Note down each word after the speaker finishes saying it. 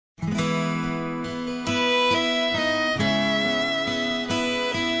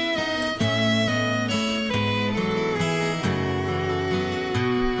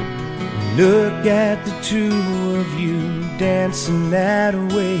Look at the two of you dancing that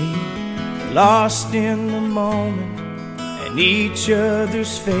way, lost in the moment and each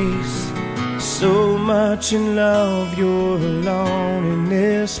other's face. So much in love, you're alone in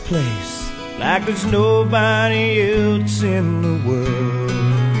this place, like there's nobody else in the world.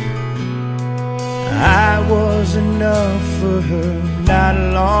 I was enough for her not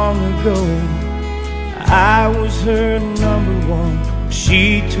long ago. I was her number one,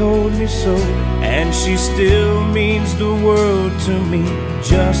 she told me so, and she still means the world to me,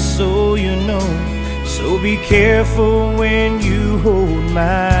 just so you know. So be careful when you hold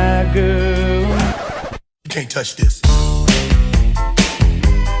my girl. You can't touch this.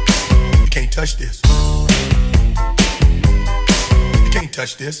 You can't touch this. You can't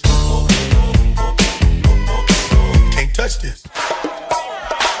touch this. You can't touch this.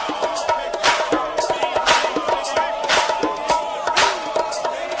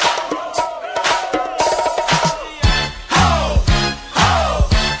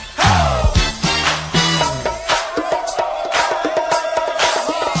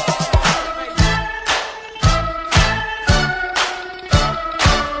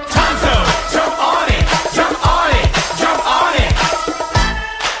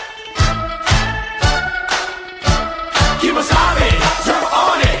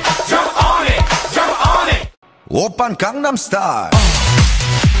 Oppan Gangnam Style.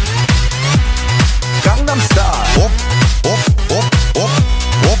 Gangnam Style. Op, op, op, op.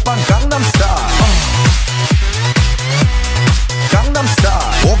 Oppan Gangnam Style. Gangnam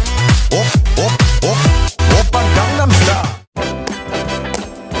Style. Op, op, op, op. Oppan Gangnam Style.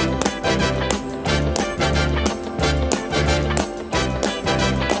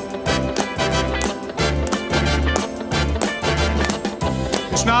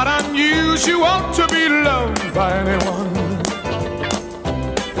 It's not unusual to be loved by anyone.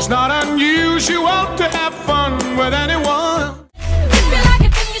 It's not unusual to have fun with anyone.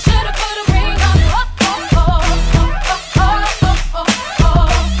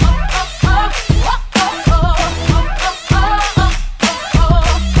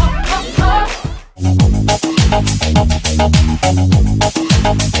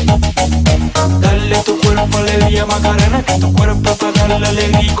 Dale a tu cuerpo alegría Macarena, que tu cuerpo es para darle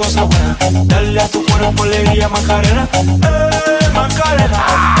alegría y cosas buenas. Dale a tu cuerpo alegría Macarena, Macarena.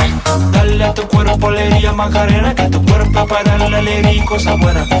 Dale a tu cuerpo alegría Macarena, que tu cuerpo es para darle alegría y cosas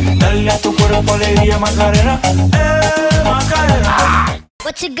buenas. Dale a tu cuerpo alegría Macarena, Macarena.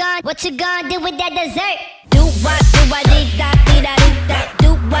 What you gonna do with that dessert? Do what, dee da, dee da, dee da.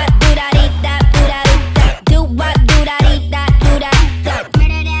 Do what, do da, dee da.